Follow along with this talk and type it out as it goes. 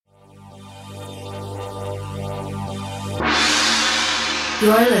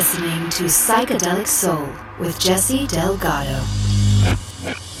You're listening to Psychedelic Soul with Jesse Delgado.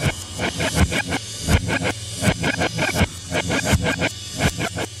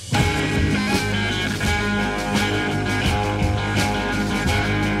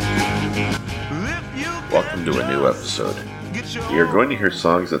 Welcome to a new episode. You're going to hear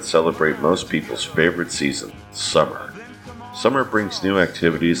songs that celebrate most people's favorite season, summer. Summer brings new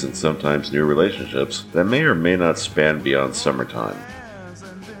activities and sometimes new relationships that may or may not span beyond summertime.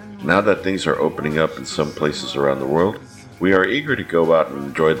 Now that things are opening up in some places around the world, we are eager to go out and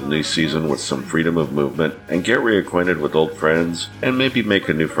enjoy the new season with some freedom of movement and get reacquainted with old friends and maybe make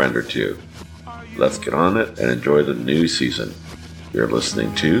a new friend or two. Let's get on it and enjoy the new season. You're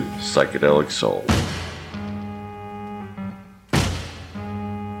listening to Psychedelic Soul.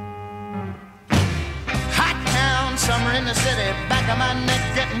 Summer in the city, back of my neck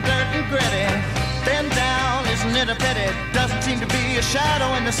getting dirt and gritty. Bend down, isn't it a pity? Doesn't seem to be a shadow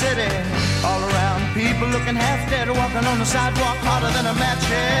in the city. All around, people looking half dead, walking on the sidewalk harder than a match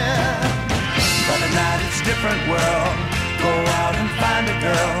here. But at night it's a different world. Go out and find a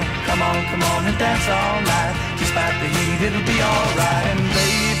girl. Come on and dance all night. Despite the heat, it'll be alright. And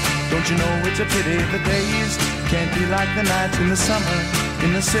babe, don't you know it's a pity the days can't be like the nights in the summer,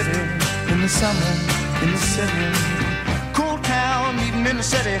 in the city, in the summer, in the city. Cool town, meeting in the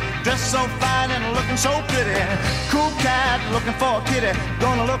city, dressed so fine and looking so pretty. Cool cat, looking for a kitty,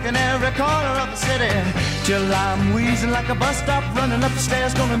 gonna look in every corner of the city. Till I'm wheezing like a bus stop, running up the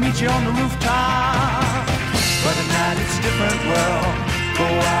stairs, gonna meet you on the rooftop. But at night it's a different world. Go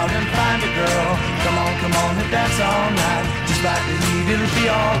out and find a girl. Come on and dance all night. Despite the heat, it'll be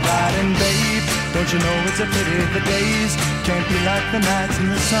alright. And babe, don't you know it's a pity the days can't be like the nights in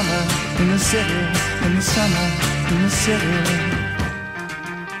the summer, in the city, in the summer, in the city.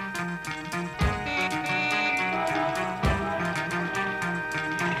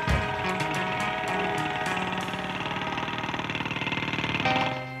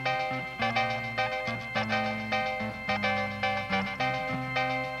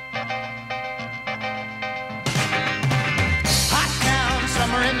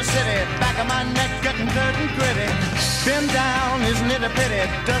 Bend down, isn't it a pity?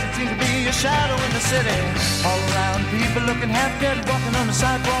 Doesn't seem to be a shadow in the city. All around, people looking half dead, walking on the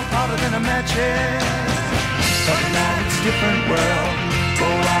sidewalk harder than a match head. But tonight it's a different world. Go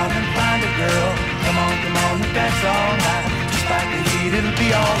out and find a girl. Come on and dance all night. Despite the heat, it'll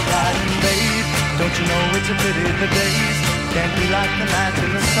be alright. And babe, don't you know it's a pity the days can't be like the nights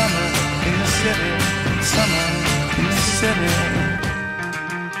in the summer, in the city, summer, in the city.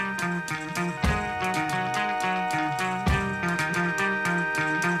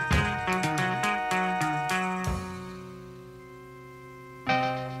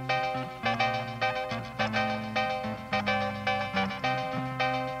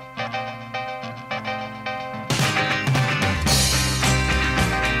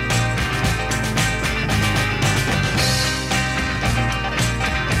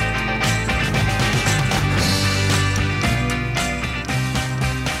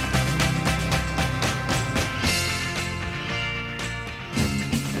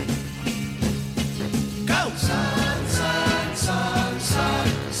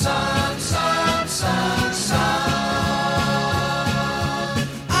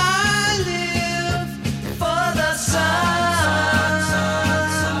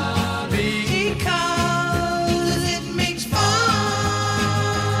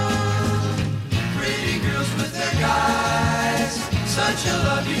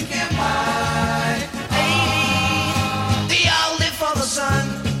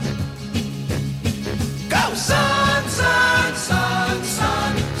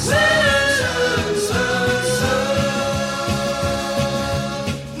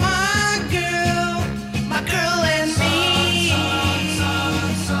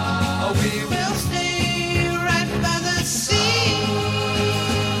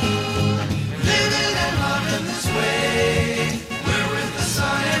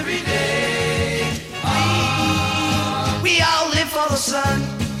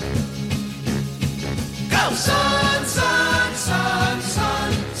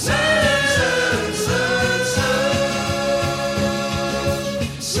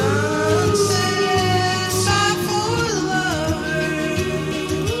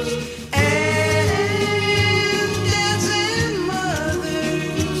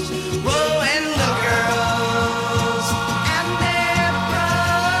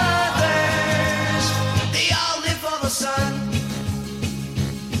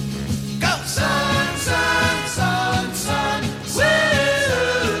 Sun, sun, sun.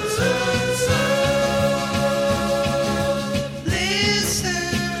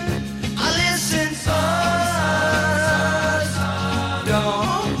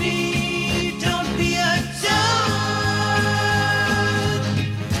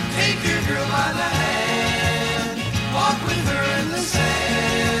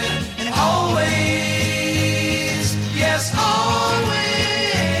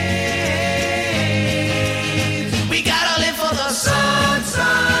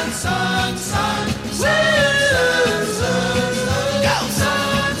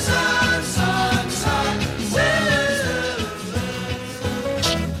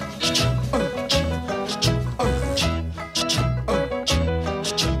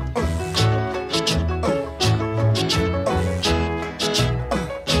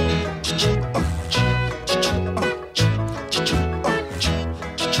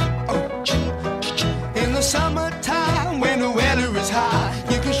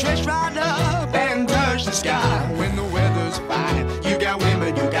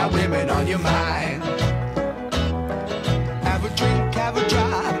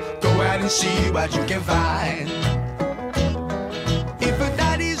 and see what you can find. If a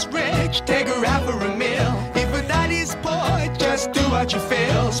daddy's rich, take her out for a meal. If a daddy's poor, just do what you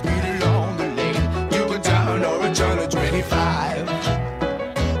feel. Speed along the lane, you can turn or a turn of 25.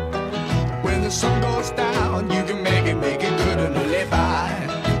 When the sun goes down, you can make it good and live by.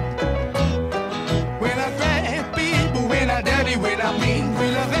 We're not great people, we're not dirty, we're not mean.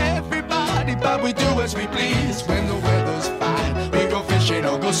 We love everybody, but we do as we please. When the weather's fine, we go fishing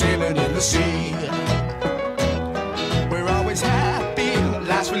or go sailing in the sea. We're always happy,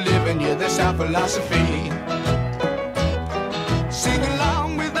 lives we're living, yeah, that's our philosophy. Sing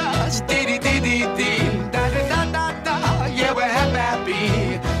along with us, dee-dee-dee-dee-dee, da-da-da-da-da, yeah, we're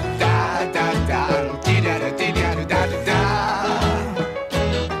happy, da-da-da, dee-da-da-dee-da-da-da-da.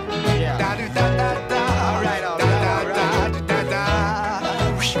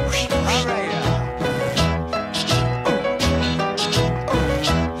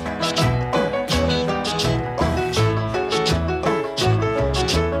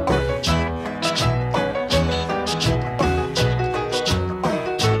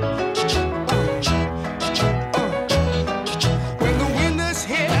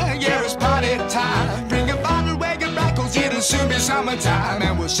 Summertime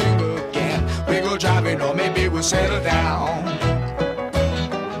and we'll sing again. We go driving or maybe we'll settle down.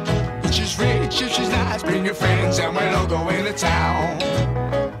 If she's rich, if she's nice, bring your friends and we'll all go into town.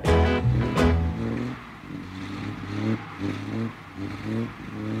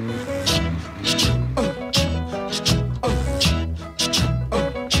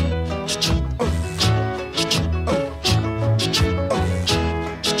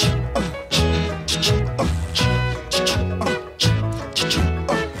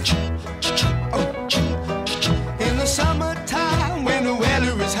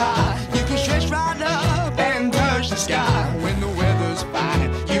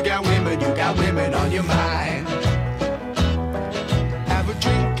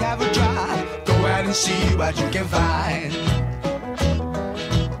 See what you can find.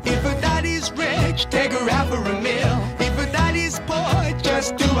 If a daddy's rich, take her out for a meal. If a daddy's poor,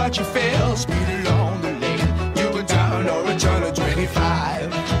 just do what you feel. Speed along the lane, you can turn or a turn of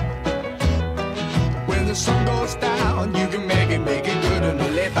 25. When the sun goes down, you can make it good and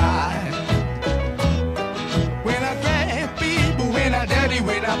live by. We're not great people, we're not dirty,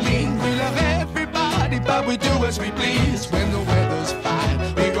 we're not mean. We love everybody, but we do as we please. When the weather's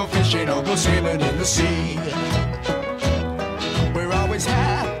fine, we go fishing or go sailing in the sea. We're always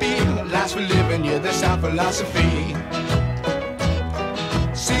happy, lives we're living, yeah, that's our philosophy.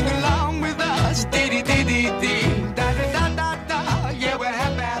 Sing along with us, dee-dee-dee-dee-dee, da-da-da-da-da, yeah, we're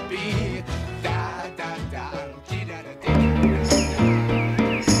happy, da-da-da, dee-da-da-dee.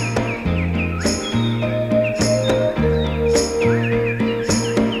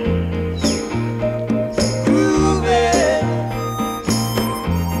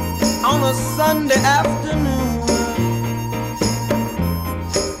 Sunday afternoon,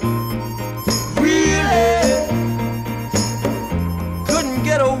 really couldn't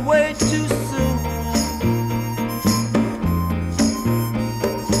get away too soon.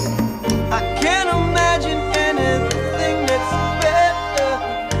 I can't imagine anything that's better.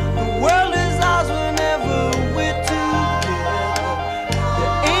 The world is ours whenever we're together.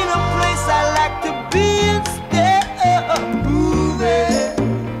 There ain't a place I like to be instead of moving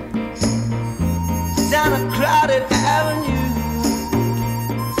down a crowded avenue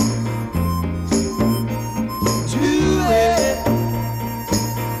to it.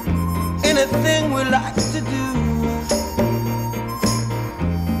 Anything we like to do.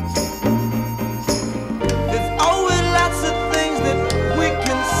 There's always lots of things that we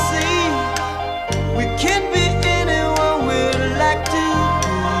can see. We can be anyone we like to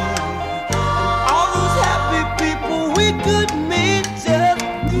be. And all those happy people we could meet just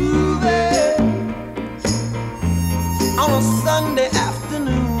moving on a Sunday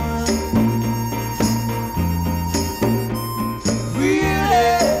afternoon. Really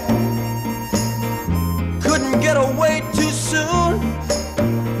couldn't get away too soon.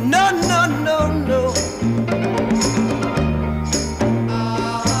 No, no, no, no.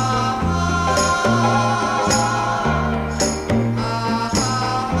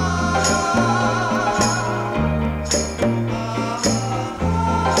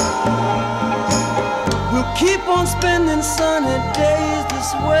 We'll keep on spending sunny days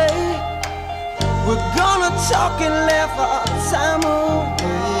this way. We're gonna talk and laugh our time away.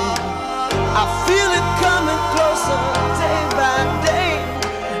 I feel it coming closer day by day.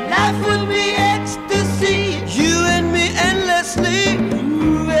 Life would be ecstasy, you and me endlessly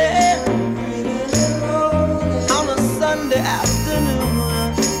moving on a Sunday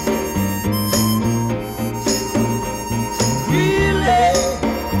afternoon.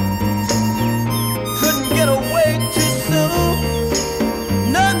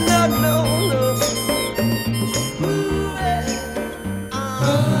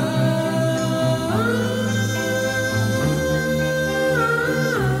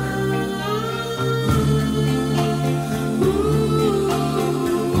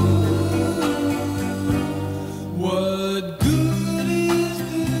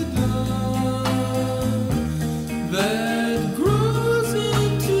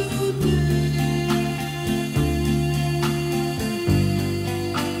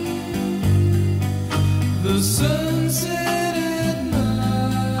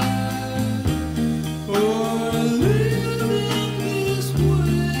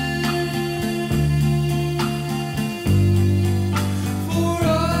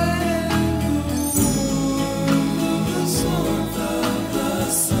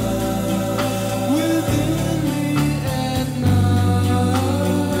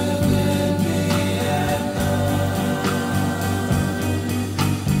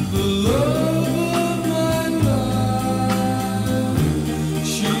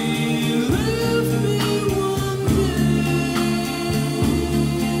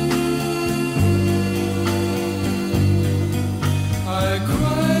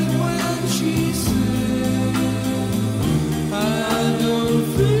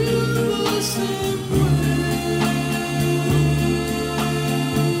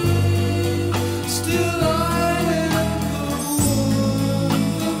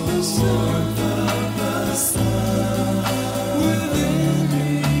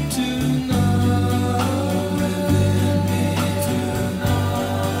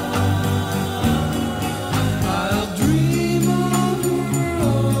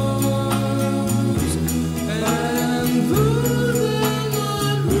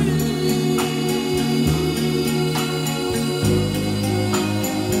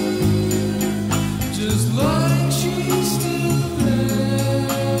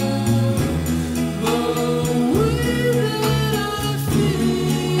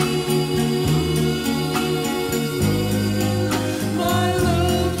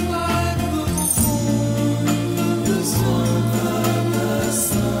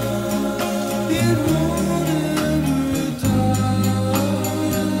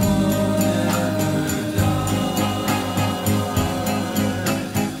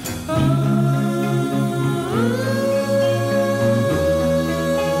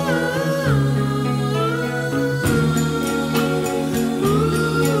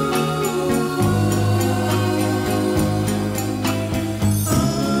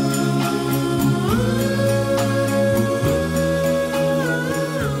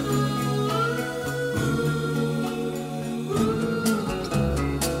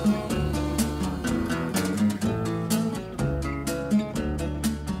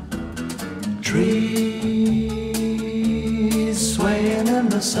 Trees swaying in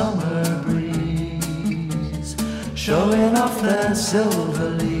the summer breeze, showing off their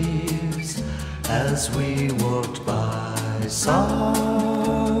silver leaves as we walked by.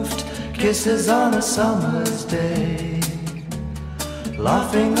 Soft kisses on a summer's day,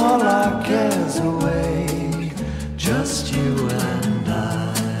 laughing all our cares away, just you and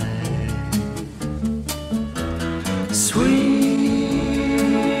I. Sweet,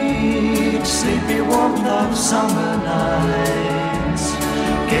 sleepy warmth of summer nights,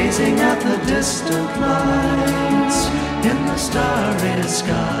 gazing at the distant lights in the starry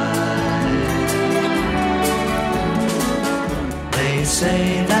sky. They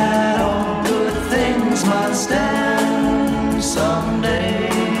say that all good things must end someday.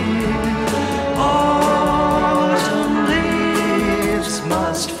 Autumn leaves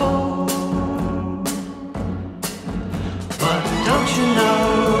must fall. But don't you know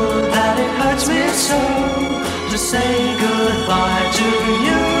that it hurts me so to say goodbye to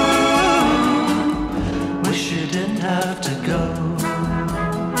you? Wish you didn't have to go.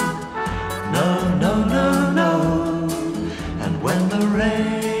 No, no, no, no. And when the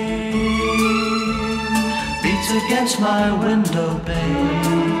rain beats against my window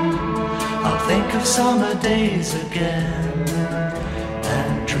pane, I'll think of summer days again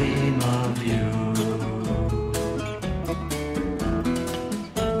and dream of you.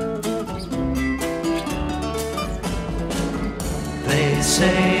 They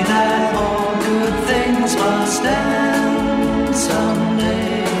say that all good things must end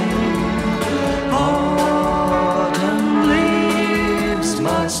someday. Autumn leaves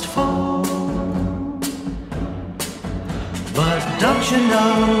must fall. But don't you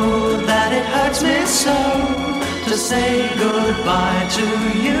know that it hurts me so to say goodbye to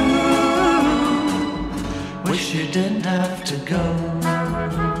you? Wish you didn't have to go.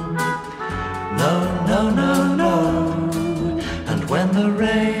 No, no, no, no. And when the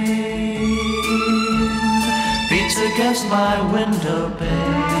rain beats against my window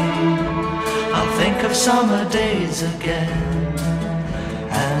pane, I'll think of summer days again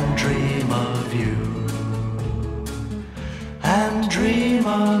and dream of you. And dream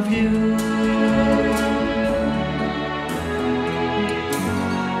of you.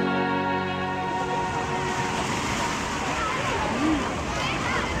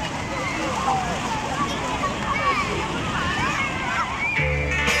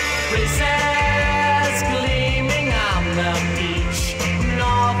 Breezes gleaming on the beach,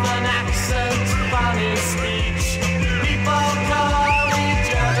 northern accent, funny speech. People call each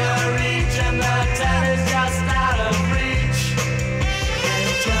other each, and the tennis just out of reach. And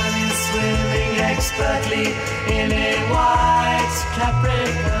Johnny's swimming expertly in a white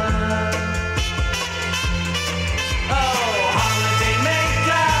Capricorn. Oh, holiday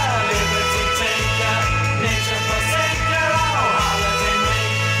maker, liberty taker, nature forsaker, oh, holiday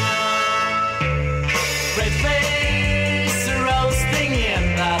maker. Red face roasting in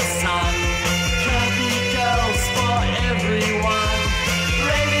the sun, curvy girls for everyone.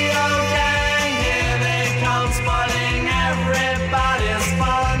 Radio gang, here they come, spoiling everybody's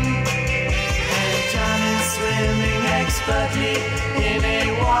fun. And Johnny's swimming expertly in a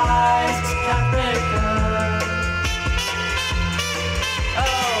white Capricorn.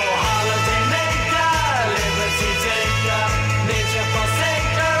 Oh, holiday maker, liberty taker, nature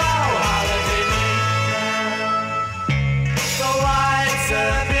forsaker, oh, holiday maker. The white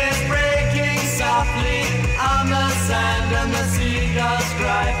surf is breaking softly on the sand, and the seagulls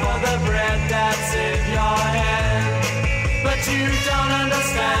cry for the bread that's in your hand. But you don't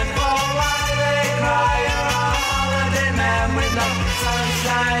understand for why they cry. You're a holiday man with no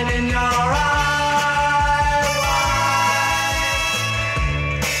sunshine in your eyes.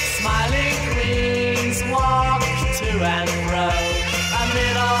 Smiling queens walk to and fro, a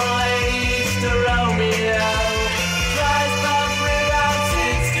middle-aged Romeo tries the fruit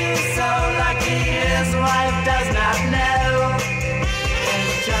seeds to sow, lucky his wife does not know. And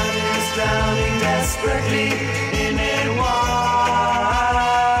Johnny's drowning desperately in a white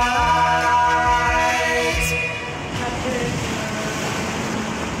Capricorn.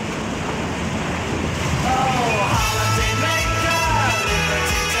 Oh, holiday maker,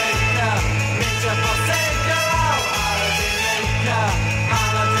 liberty taker, nature forsaker, oh,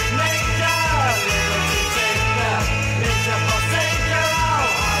 holiday maker, liberty taker, nature forsaker, oh,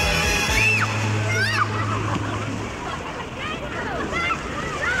 holiday maker.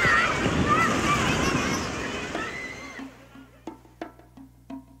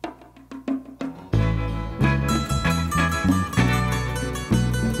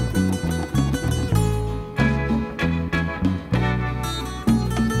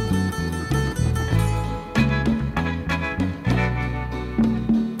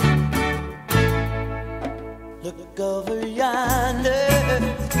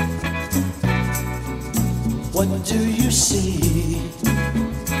 what do you see?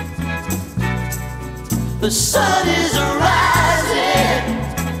 The sun is rising,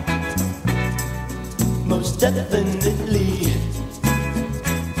 most definitely.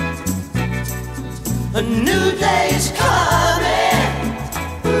 A new day's coming.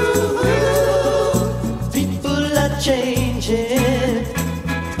 Ooh, people are changing.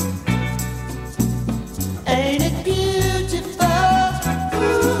 Ain't it beautiful?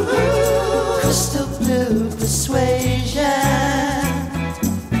 Ooh, crystal blue persuasion.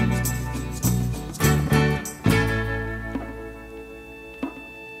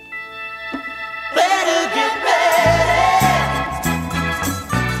 Better get ready.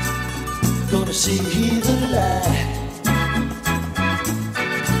 Gonna see the light.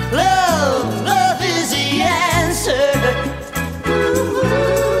 Love is the answer. Ooh,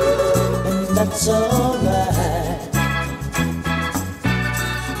 and that's alright.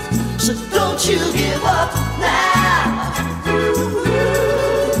 So don't you give up now.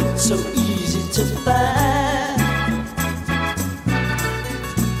 Ooh, so easy to find.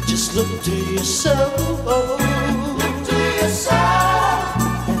 Just look to your soul. Look to your soul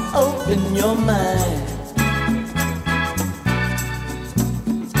and open your mind.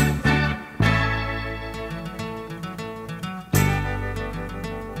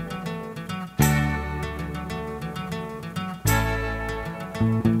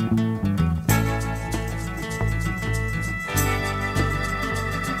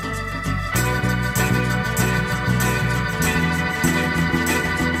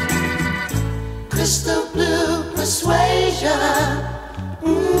 Crystal blue persuasion.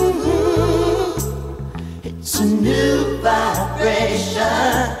 It's a new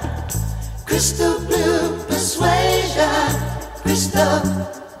vibration. Crystal blue persuasion. Crystal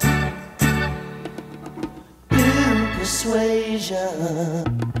blue persuasion.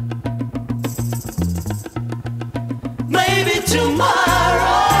 Maybe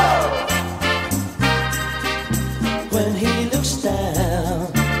tomorrow, when he looks down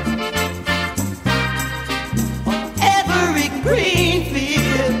green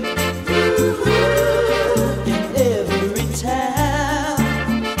field, in every town,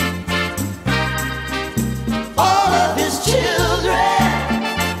 all of his children,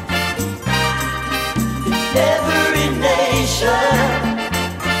 in every nation,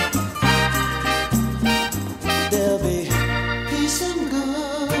 there'll be peace and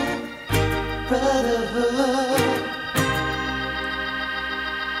good brotherhood.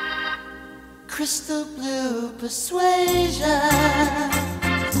 Crystal blue persuasion.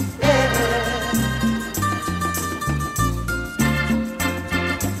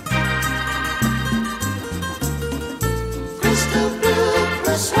 Crystal blue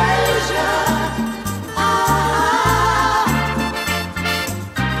persuasion.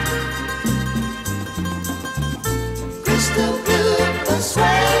 Crystal blue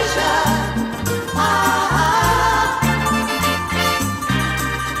persuasion.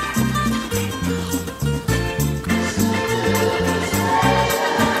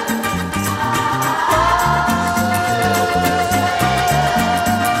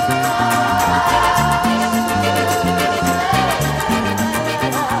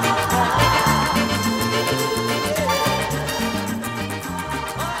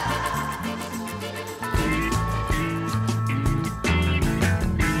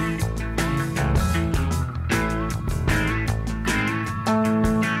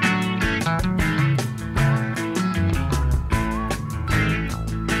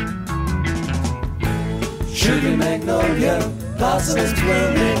 Sugar magnolia, blossoms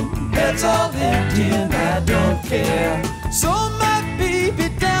blooming, heads all empty and I don't care. So my baby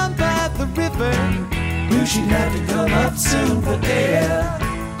down by the river knew she'd have to come up soon for air.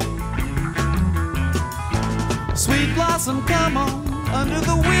 Sweet blossom, come on, under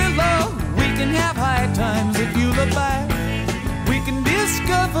the willow. We can have high times if you'll abide. We can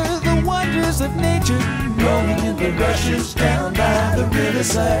discover the wonders of nature, rolling in the rushes down by the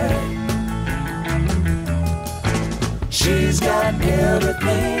riverside. She's got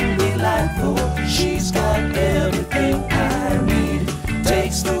everything we like for. She's got everything I need.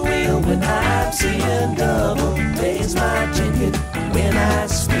 Takes the wheel when I'm seeing double. Pays my ticket when I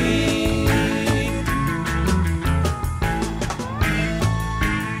speed.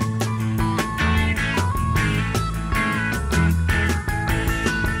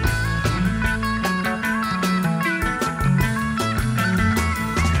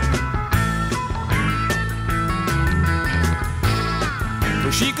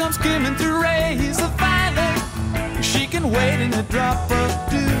 She comes skimming through rays of violet. She can wait in a drop of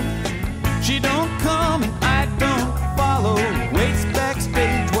dew. She don't come and I don't follow. Waits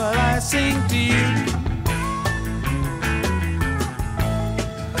backstage while I sing to you.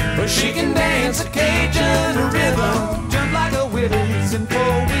 But she can dance a Cajun rhythm, jump like a Willis in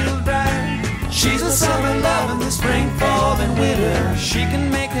four-wheel drive. She's a summer love in the spring, fall, and winter. She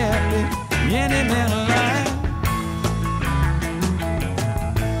can make happy any man alive.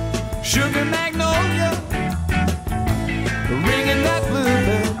 Sugar magnolia, ringing that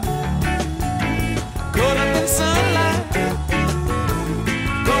bluebell, caught up in sunlight,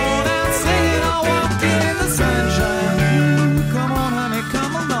 going out singing or walking in the sunshine. Come on, honey,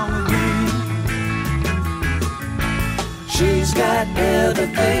 come along with me. She's got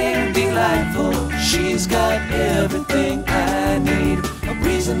everything delightful. She's got everything I need. A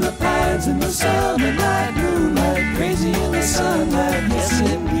breeze in the pines in the summer night, moonlight, crazy in the sunlight, yes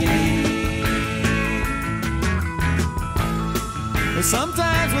indeed.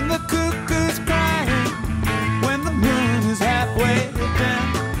 Sometimes when the cuckoo's crying, when the moon is halfway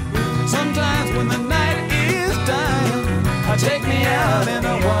down, sometimes when the night is dying, take me out and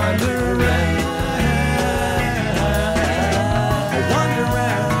I wander around.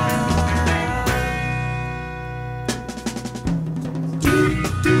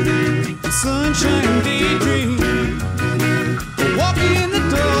 Sunshine daydream, walking in the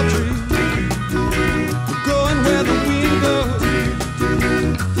tall trees, going where the wind goes,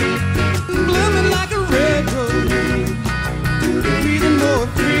 blooming like a red rose, breathing more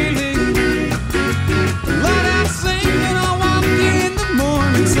freely, light out singing, I walk in the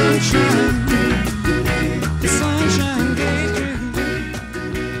morning sunshine, sunshine daydream,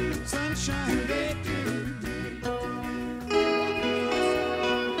 sunshine daydream.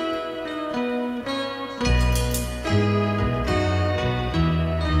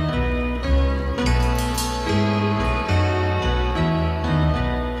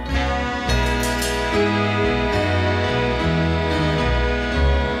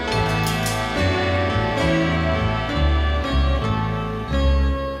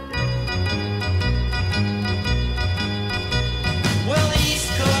 Well, East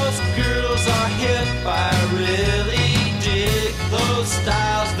Coast girls are hip. I really dig those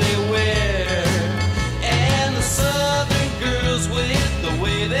styles they wear. And the Southern girls with the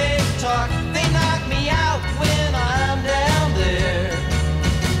way they talk, they knock me out when I'm down there.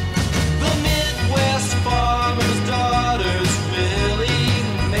 The Midwest farmers' daughters really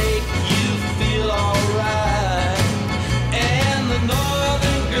make you feel alright. And the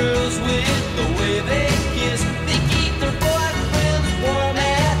Northern girls with the way they kiss, they keep their boyfriends warm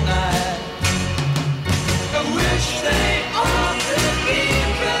at night. I wish they all could be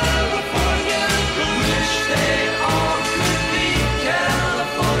California. I wish they all could be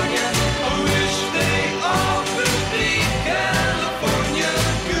California. I wish they all could be California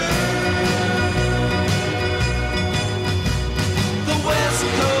girls. The West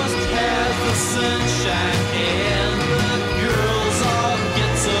Coast has the sunshine and the girls all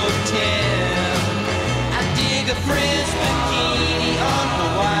get so tan. I dig a French bikini on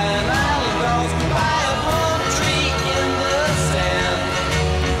Hawaiian Island by a palm tree in the sand.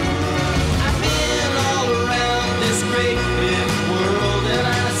 I've been all around this great big world and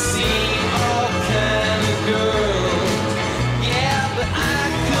I've seen all kind of girls. Yeah, but I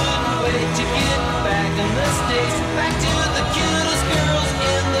couldn't wait to get back in the States, back to the cutest girls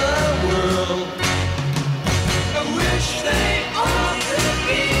in the world. I wish they all could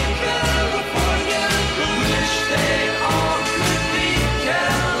be California. I wish they all could be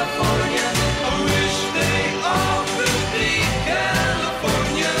California. I wish they all could be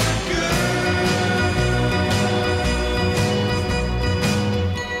California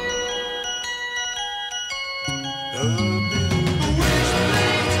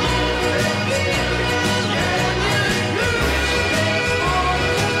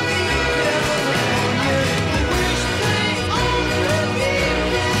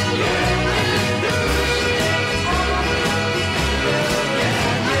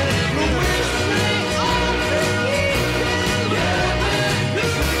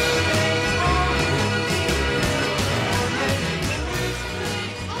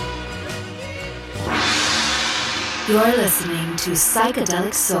You're listening to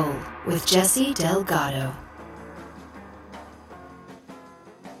Psychedelic Soul with Jesse Delgado.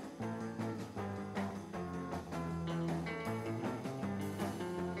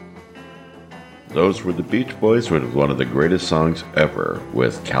 Those were the Beach Boys with one of the greatest songs ever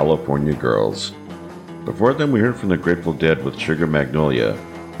with California Girls. Before them, we heard from the Grateful Dead with Sugar Magnolia,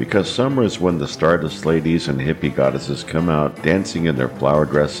 because summer is when the stardust ladies and hippie goddesses come out dancing in their flower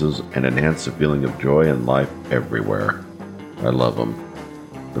dresses and enhance the feeling of joy and life everywhere. I love them.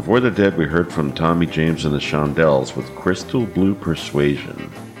 Before the Dead, we heard from Tommy James and the Shondells with Crystal Blue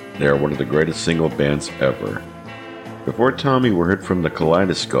Persuasion. They are one of the greatest single bands ever. Before Tommy, we heard from the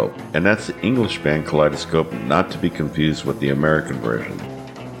Kaleidoscope, and that's the English band Kaleidoscope, not to be confused with the American version.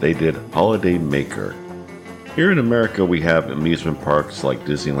 They did Holiday Maker. Here in America, we have amusement parks like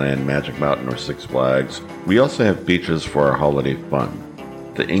Disneyland, Magic Mountain, or Six Flags. We also have beaches for our holiday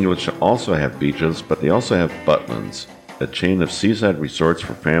fun. The English also have beaches, but they also have Butlins, a chain of seaside resorts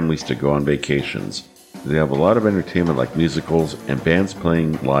for families to go on vacations. They have a lot of entertainment like musicals and bands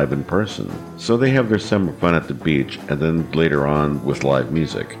playing live in person. So they have their summer fun at the beach and then later on with live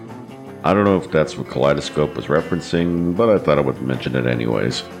music. I don't know if that's what Kaleidoscope was referencing, but I thought I would mention it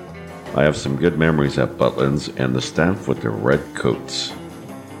anyways. I have some good memories at Butlins and the staff with their red coats.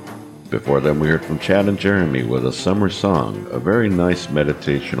 Before then we heard from Chad and Jeremy with A Summer Song, a very nice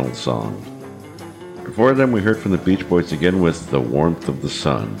meditational song. Before then we heard from the Beach Boys again with The Warmth of the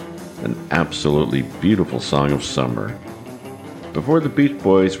Sun, an absolutely beautiful song of summer. Before the Beach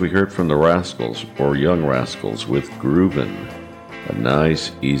Boys, we heard from the Rascals, or Young Rascals, with Groovin', a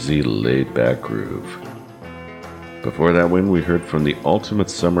nice, easy, laid-back groove. Before that one, we heard from the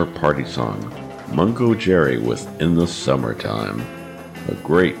ultimate summer party song, Mungo Jerry with In the Summertime, a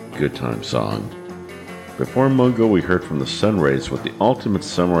great good time song. Before Mungo, we heard from the Sunrays with the ultimate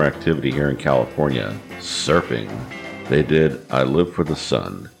summer activity here in California, surfing. They did I Live for the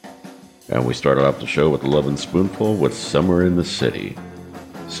Sun. And we started off the show with Lovin' Spoonful with Summer in the City.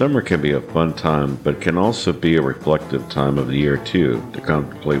 Summer can be a fun time, but can also be a reflective time of the year too, to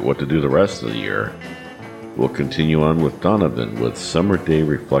contemplate what to do the rest of the year. We'll continue on with Donovan with Summer Day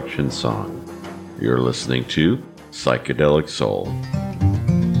Reflection Song. You're listening to Psychedelic Soul.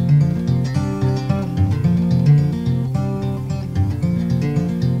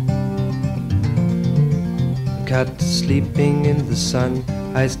 Cat sleeping in the sun,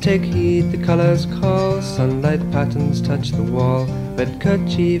 eyes take heed, the colors call, sunlight patterns touch the wall, red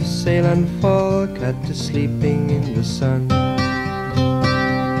kerchiefs sail and fall, cat is sleeping in the sun.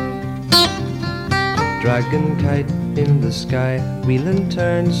 Dragon kite in the sky, wheel and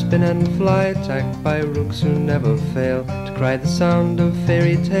turn, spin and fly, attacked by rooks who never fail to cry the sound of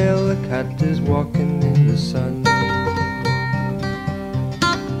fairy tale, the cat is walking in the sun.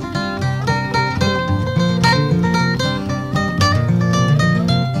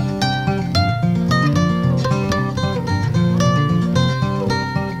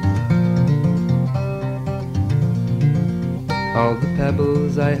 All the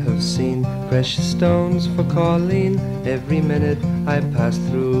pebbles I have seen, precious stones for Colleen. Every minute I pass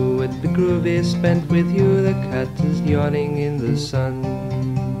through with the groovy spent with you. The cat is yawning in the sun.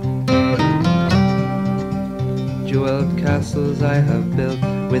 Jeweled castles I have built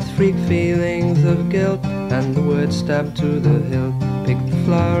with freak feelings of guilt, and the word stabbed to the hilt. Pick the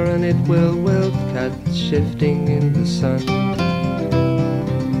flower and it will wilt. Cat shifting in the sun.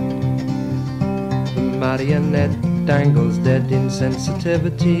 The marionette dangles dead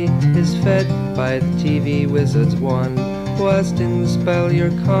insensitivity, is fed by the TV wizard's wand. Whilst in the spell you're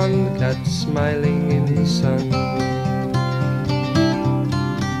conned, cat smiling in the sun.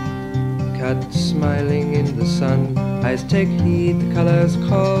 Cat smiling in the sun, eyes take heed, the colors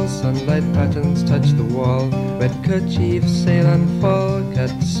call, sunlight patterns touch the wall, red kerchiefs sail and fall,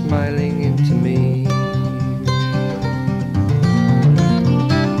 cat smiling into me.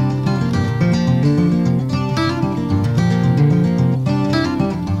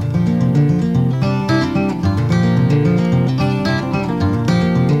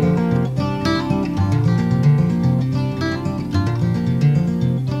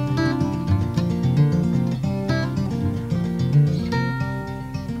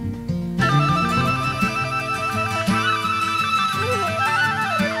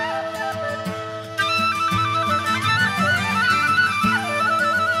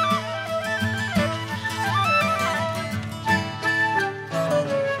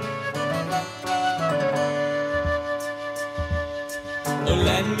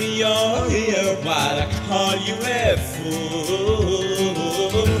 Lend me your ear while I call you a fool.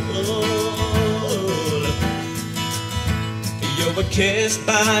 You were kissed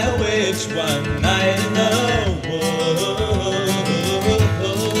by a witch one night in the wood,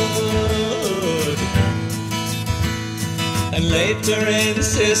 and later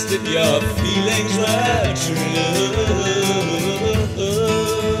insisted your feelings were true.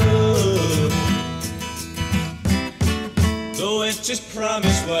 His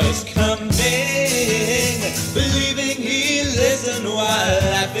promise was coming, believing he listened while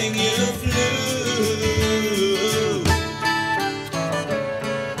laughing you flew.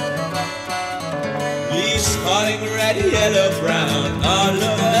 Leaves falling red, yellow, brown all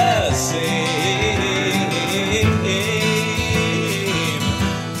over the same,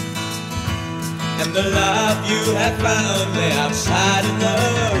 and the the love you had found lay outside in the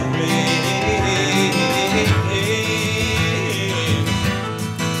rain.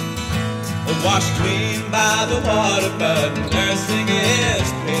 Washed clean by the water, but nursing his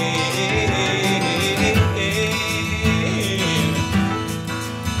pain.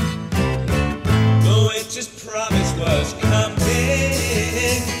 The witch's promise was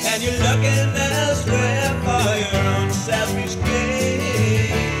coming, and you're looking elsewhere for your own selfish gain.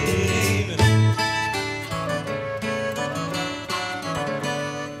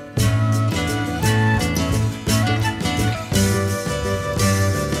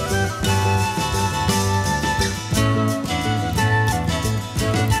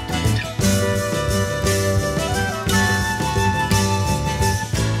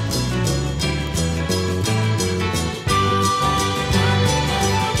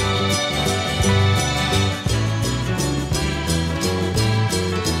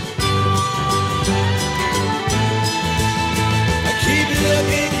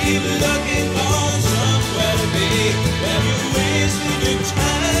 Keep looking for somewhere to be. When you're wasting your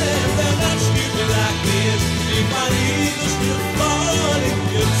time, they're not stupid like this. You find eagles still falling,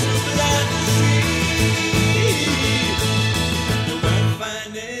 you're too blind to see. You won't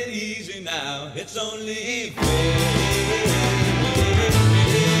find it easy now, it's only fair.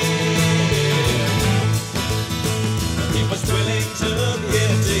 He was willing to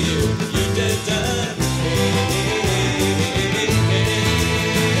give to you, you didn't pay.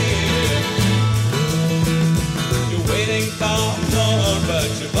 Waiting for more, but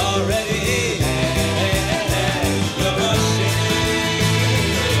you've already had your share.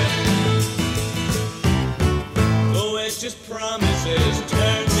 Oh, it's just promises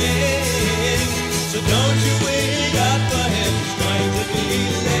turning, so don't you wait up for him, he's going to be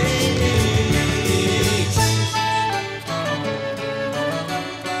late.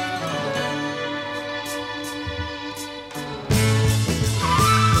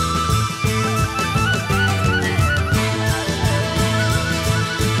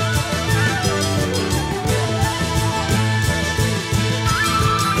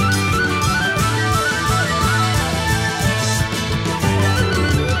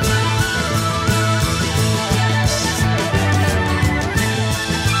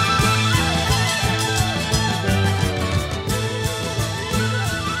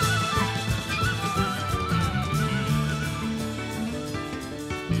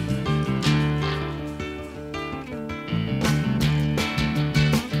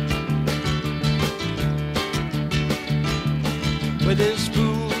 With his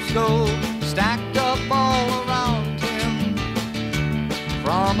fool's gold stacked up all around him,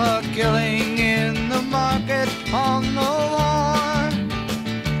 from a killing in the market on the war,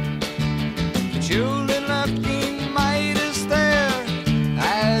 the children looking Midas there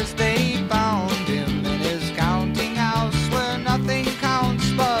as they found him in his counting house where nothing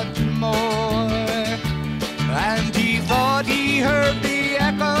counts but more. And he thought he heard the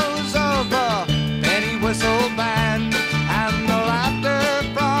echoes of a penny whistle band and the laughter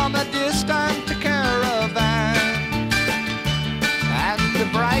from a distant caravan, and the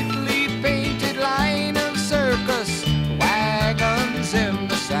brightly painted line of circus wagons in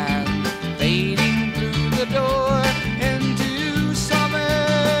the sand, fading through the door into summer.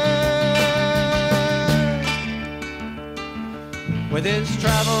 With his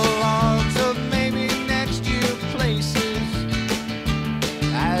travel logs of maybe next year places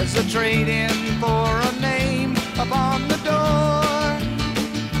as a trade-in for a name upon the door,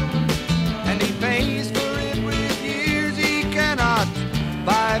 and he pays for it with years he cannot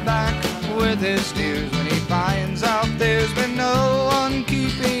buy back with his tears, when he finds out there's been no one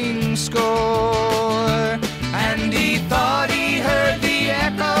keeping score. And he thought he heard the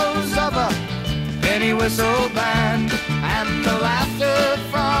echoes of a penny whistle band and the laughter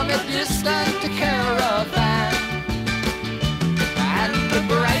from a distant caravan, and the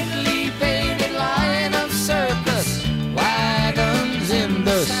brightly painted line of circus wagons in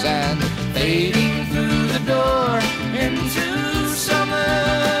the sand, fading through the door into summer.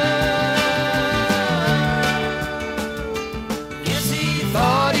 Yes, he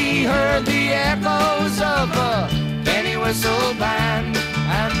thought he heard the echoes of a penny whistle band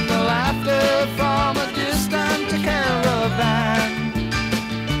and the laughter from a distant caravan,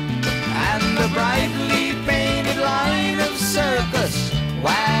 and the brightly painted line of circus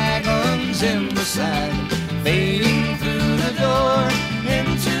wagons in the sand, fading through the door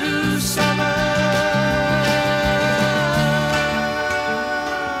into summer.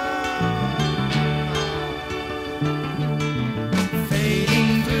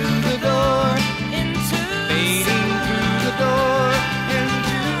 Fading through the door into fading through the door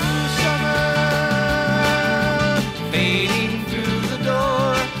into summer.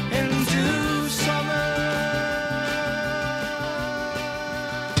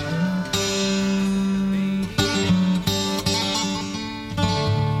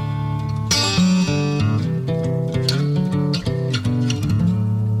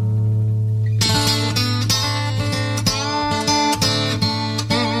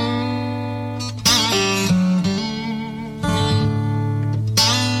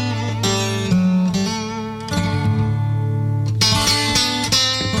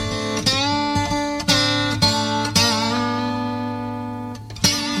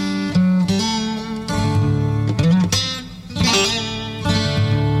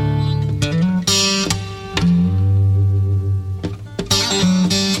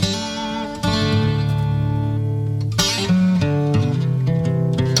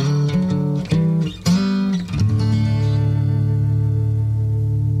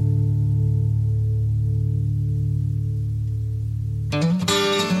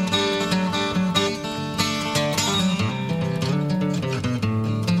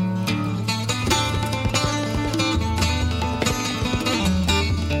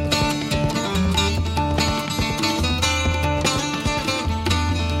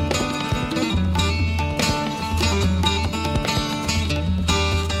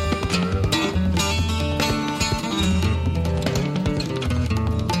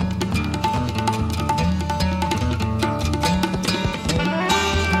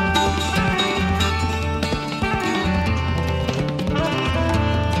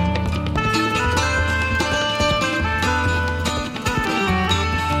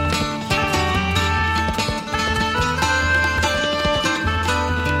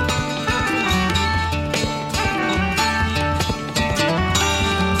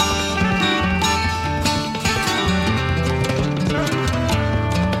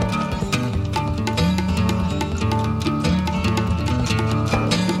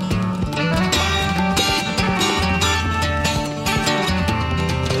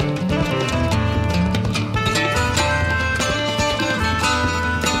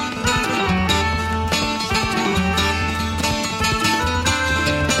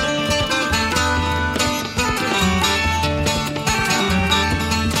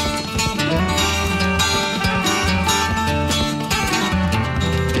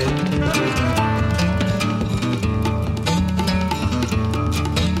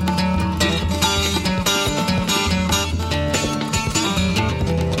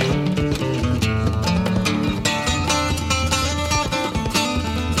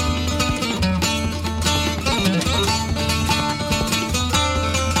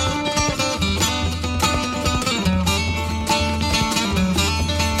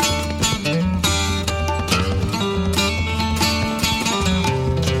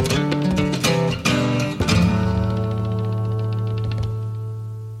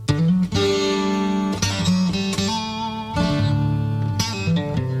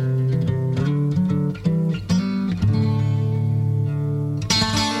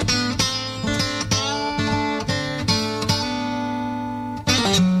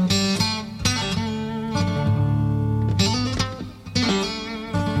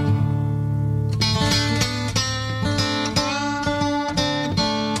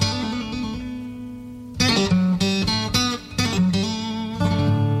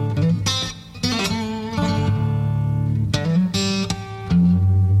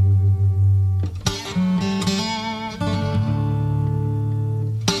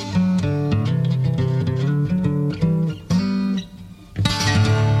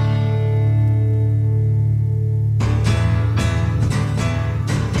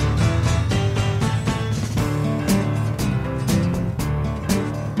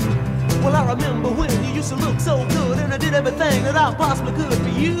 everything that I possibly could for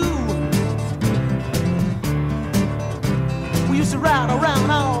you. We used to ride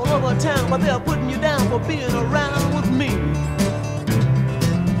around all over town, but they're putting you down for being around with me.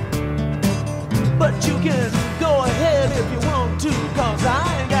 But you can go ahead if you want to, cause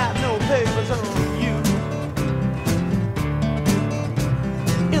I ain't got no papers on you.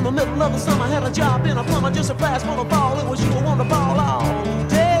 In the middle of the summer, I had a job in a plumber, just a pass for the ball. It was you who wanted the ball all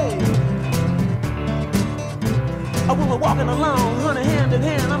day. I we were walking along, honey, hand in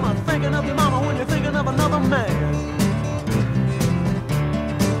hand. I'm thinking of your mama when you're thinking of another man.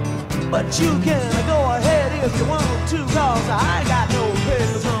 But you can go ahead if you want to, cause I ain't got no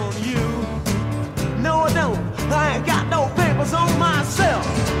papers on you. No, I don't. I ain't got no papers on myself.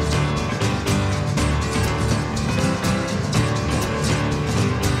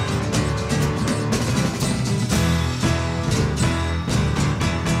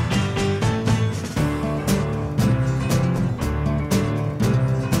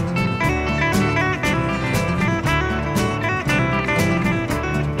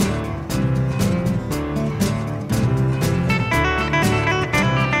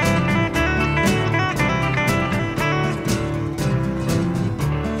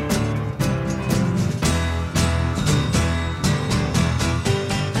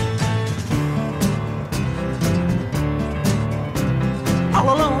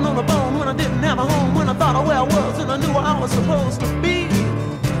 Supposed to be.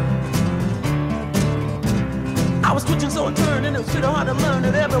 I was twitching so it turned and it was pretty hard to learn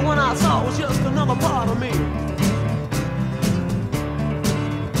that everyone I saw was just another part of me.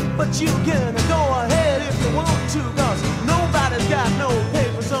 But you can go ahead if you want to, cause nobody's got no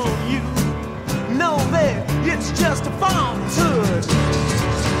papers on you. No, babe, it's just a falsehood.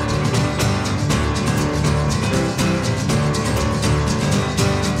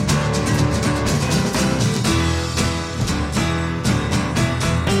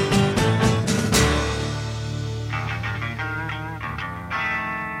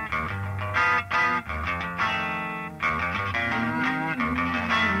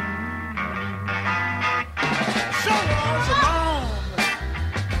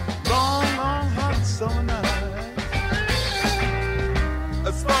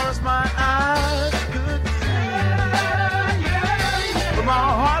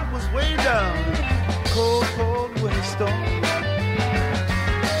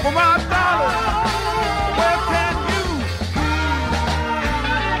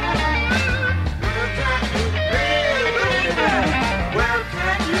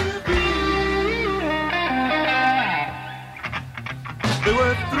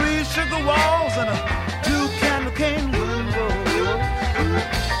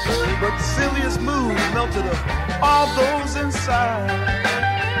 All those inside.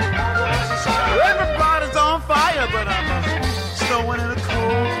 Everybody's on fire, but I'm snowing in a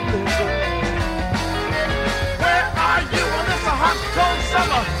cold blizzard. Where are you in this hot, cold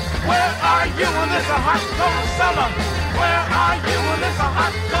summer? Where are you in this hot, cold summer? Where are you in this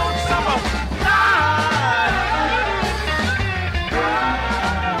hot, cold summer?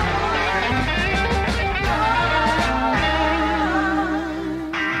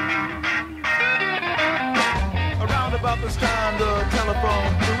 About this time, the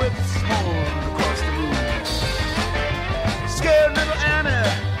telephone blew its horn across the room. Scared little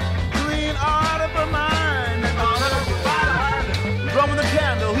Annie, green out of her mind. And drumming the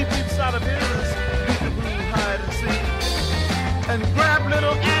candle, he peeps out of his peekaboo hide and seek, and grabbed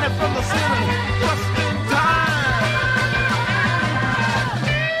little Annie from the ceiling just in time.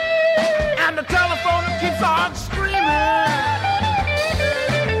 And the telephone keeps on screaming.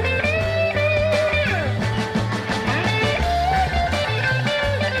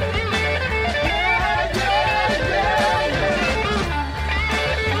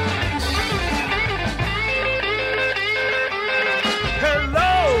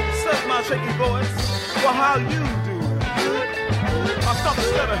 Shaky voice, well, how you doing? I stopped the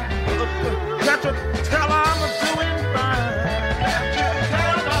letter. Can't you tell I'm doing fine?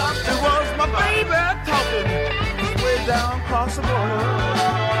 It was my baby talking way down across the border.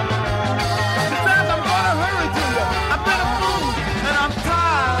 She says I'm gonna hurry to you. I've been a fool and I'm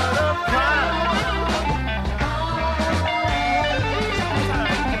tired of crying.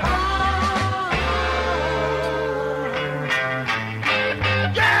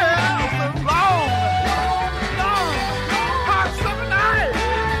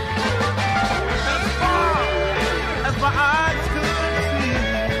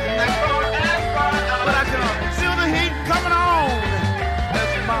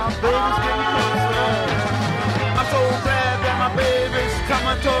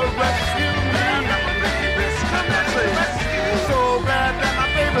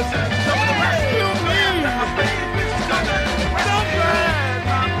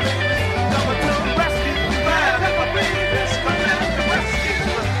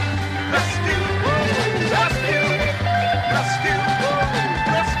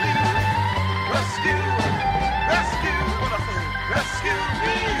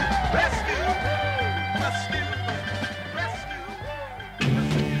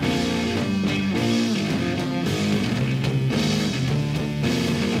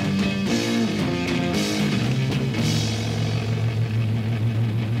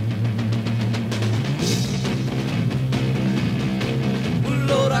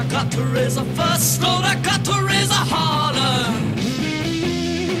 to raise a fuss, Lord, I got to raise a holler.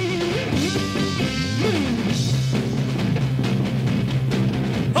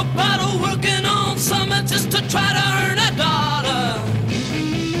 About working on something just to try to earn a dollar.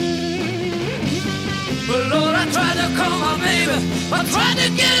 But Lord, I tried to call my baby, I tried to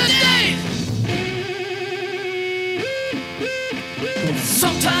get a date.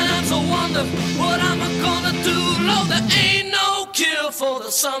 Sometimes I wonder what I'm gonna do. Lord, there ain't no cure for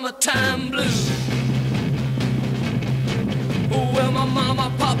the summertime blues. Well, my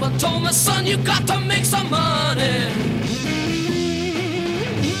mama, papa told me, son, you got to make some money.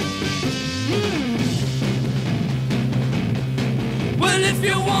 Well, if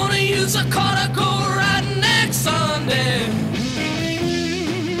you wanna use a car to go right next Sunday.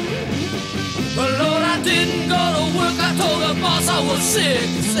 But Lord, I didn't go to work. I told the boss I was sick.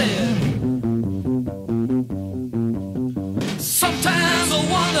 He said, sometimes I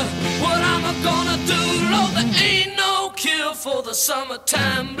wonder what I'm gonna do. Lord, there ain't no cure for the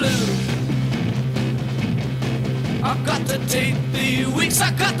summertime blues. I've got to take the weeks.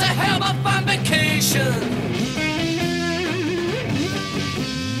 I got to have a fine vacation.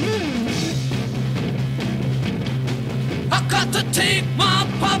 I got to take my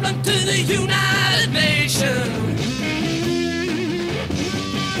problem to the United Nations.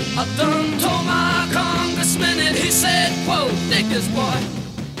 I done told my congressman and he said, quote, take this boy.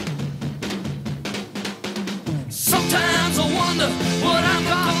 Sometimes I wonder what I'm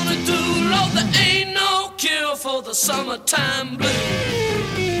gonna do. Lord, there ain't no cure for the summertime blues.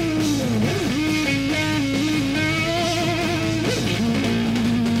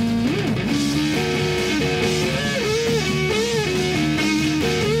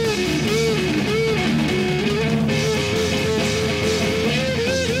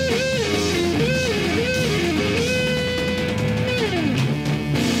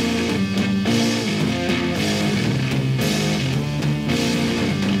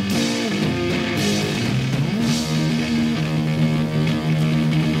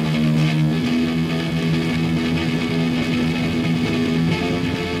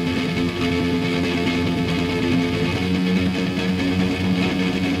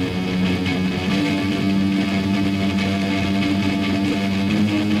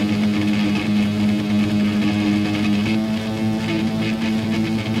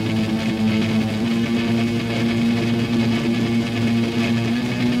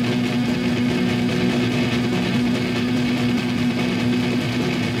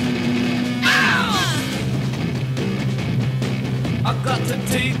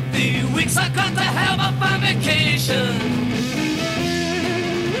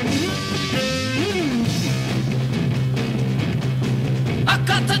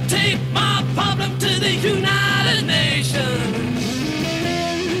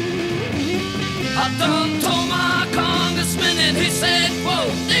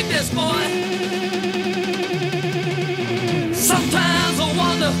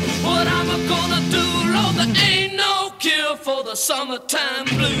 Summertime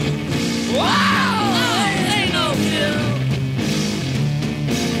blues. Wow, oh, ain't no cure.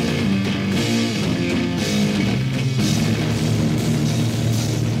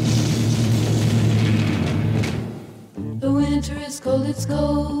 The winter is cold, it's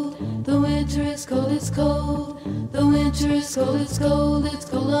cold. The winter is cold, it's cold. The winter is cold, it's cold. It's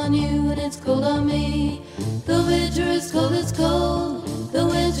cold on you and it's cold on me. The winter is cold, it's cold. The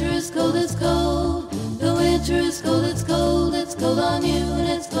winter is cold, it's cold. The winter is cold, it's cold. It's cold on you and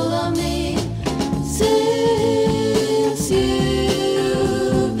it's cold on me. Since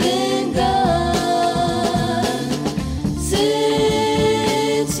you've been gone,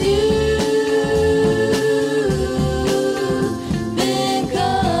 since you've been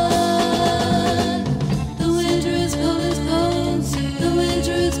gone, the winter is cold, it's cold. The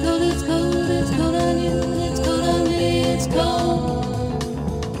winter is cold, it's cold. It's cold on you and it's cold on me. It's cold.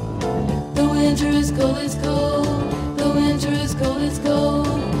 The winter is cold, it's cold. The winter is cold, it's cold.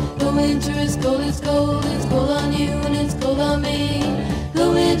 The winter is cold, it's cold. It's cold on you and it's cold on me. The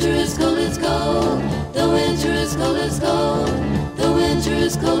winter is cold, it's cold. The winter is cold, it's cold. The winter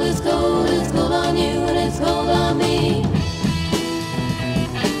is cold, it's cold. It's cold on you and it's cold on me.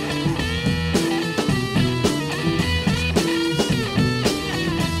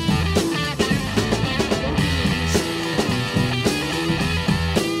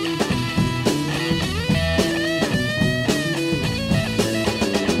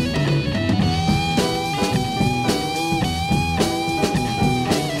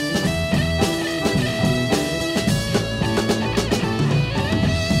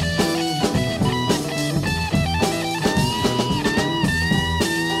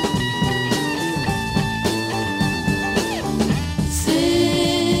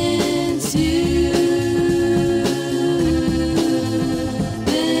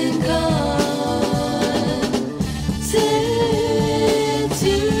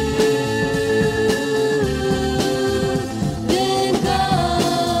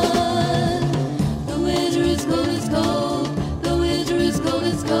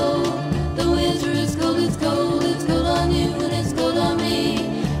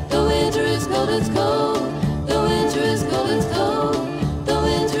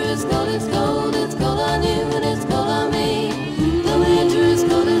 it's cold, it's cold on you and it's cold on me. The winter is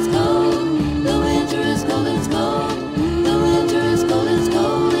cold, it's cold. The winter is cold, it's cold. The winter is cold, it's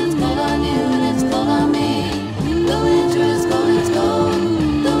cold. It's cold on you and it's cold on me. The winter is cold, it's cold.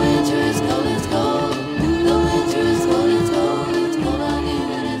 The winter is cold, it's cold. The winter is cold, it's cold. It's cold on you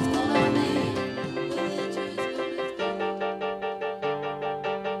and it's cold on me. The winter is cold,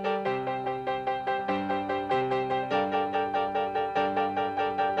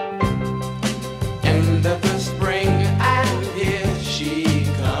 End of the spring, and here she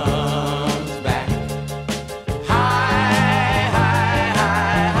comes back. Hi, hi,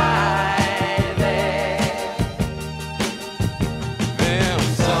 hi, hi there. Them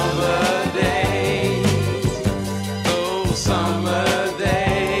summer days, those summer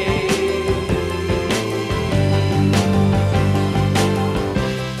days.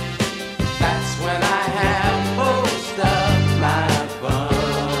 That's when I have most of my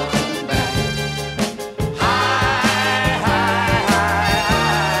fun back. Hi, hi, hi,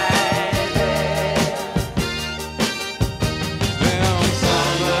 hi there. Them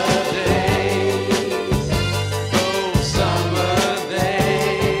summer days, those summer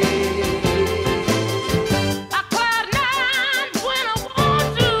days. I cry nights when I want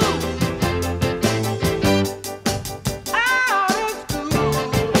to. Out of school,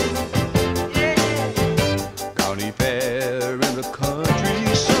 yeah. County fair in the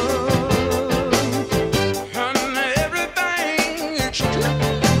country sun. And everything is true.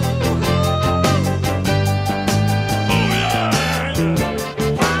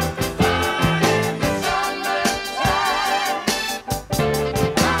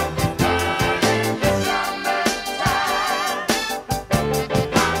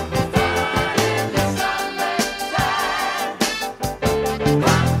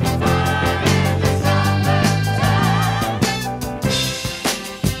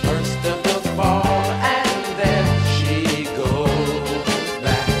 First of the fall, and then she goes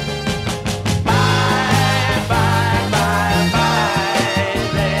back. Bye, bye, bye, bye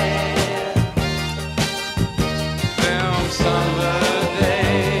there. Them summer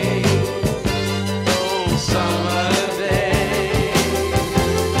days, those summer days.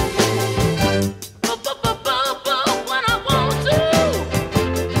 When I want to.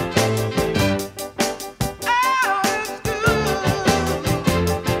 Out of school.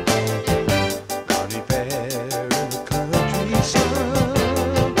 County fair in the country sun.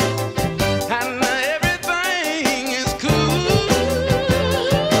 And everything is cool.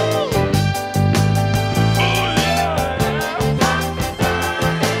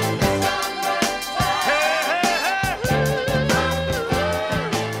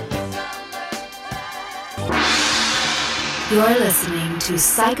 You're listening to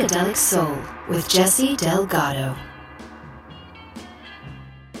Psychedelic Soul with Jesse Delgado.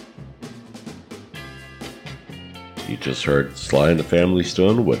 You just heard Sly and the Family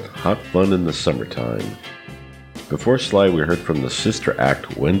Stone with Hot Fun in the Summertime. Before Sly, we heard from the sister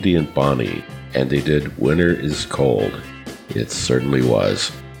act Wendy and Bonnie, and they did Winter is Cold. It certainly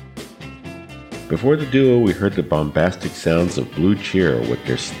was. Before the duo, we heard the bombastic sounds of Blue Cheer with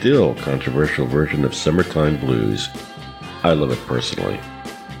their still controversial version of Summertime Blues. I love it personally.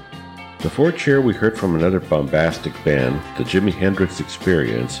 Before Cheer, we heard from another bombastic band, the Jimi Hendrix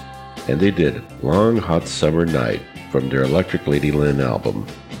Experience, and they did Long Hot Summer Night from their Electric Ladyland album.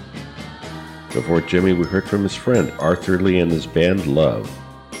 Before Jimmy, we heard from his friend Arthur Lee and his band Love.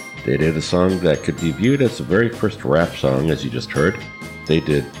 They did a song that could be viewed as the very first rap song, as you just heard. They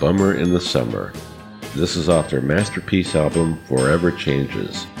did Bummer in the Summer. This is off their masterpiece album Forever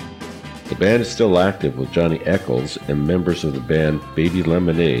Changes. The band is still active with Johnny Eccles and members of the band Baby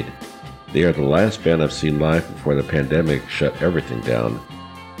Lemonade. They are the last band I've seen live before the pandemic shut everything down.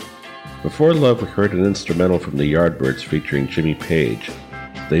 Before Love, we heard an instrumental from the Yardbirds featuring Jimmy Page.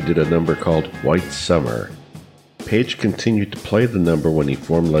 They did a number called White Summer. Page continued to play the number when he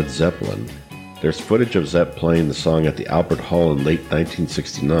formed Led Zeppelin. There's footage of Zepp playing the song at the Albert Hall in late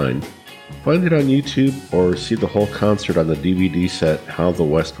 1969. Find it on YouTube or see the whole concert on the DVD set How the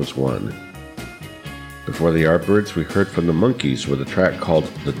West Was Won. Before the Yardbirds, we heard from the Monkees with a track called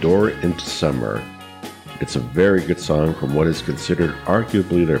The Door into Summer. It's a very good song from what is considered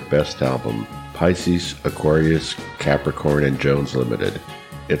arguably their best album, Pisces, Aquarius, Capricorn, and Jones Limited.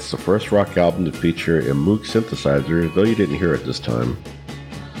 It's the first rock album to feature a Moog synthesizer, though you didn't hear it this time.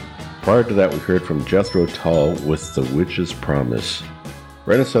 Prior to that, we heard from Jethro Tull with The Witch's Promise.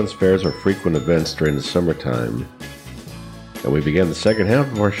 Renaissance fairs are frequent events during the summertime. And we began the second half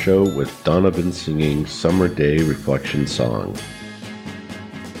of our show with Donovan singing Summer Day Reflection Song.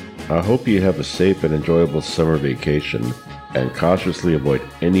 I hope you have a safe and enjoyable summer vacation. and cautiously avoid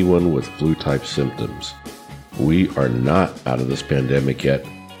anyone with flu-type symptoms. We are not out of this pandemic yet,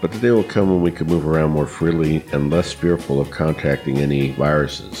 but the day will come when we can move around more freely and less fearful of contacting any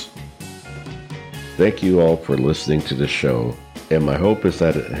viruses. Thank you all for listening to this show, and my hope is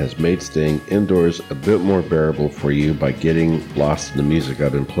that it has made staying indoors a bit more bearable for you by getting lost in the music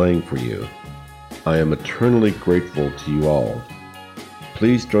I've been playing for you. I am eternally grateful to you all.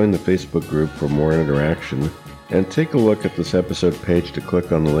 Please join the Facebook group for more interaction, and take a look at this episode page to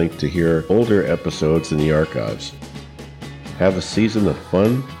click on the link to hear older episodes in the archives. Have a season of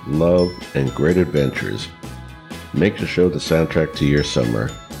fun, love, and great adventures. Make the show the soundtrack to your summer.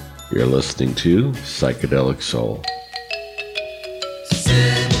 You're listening to Psychedelic Soul.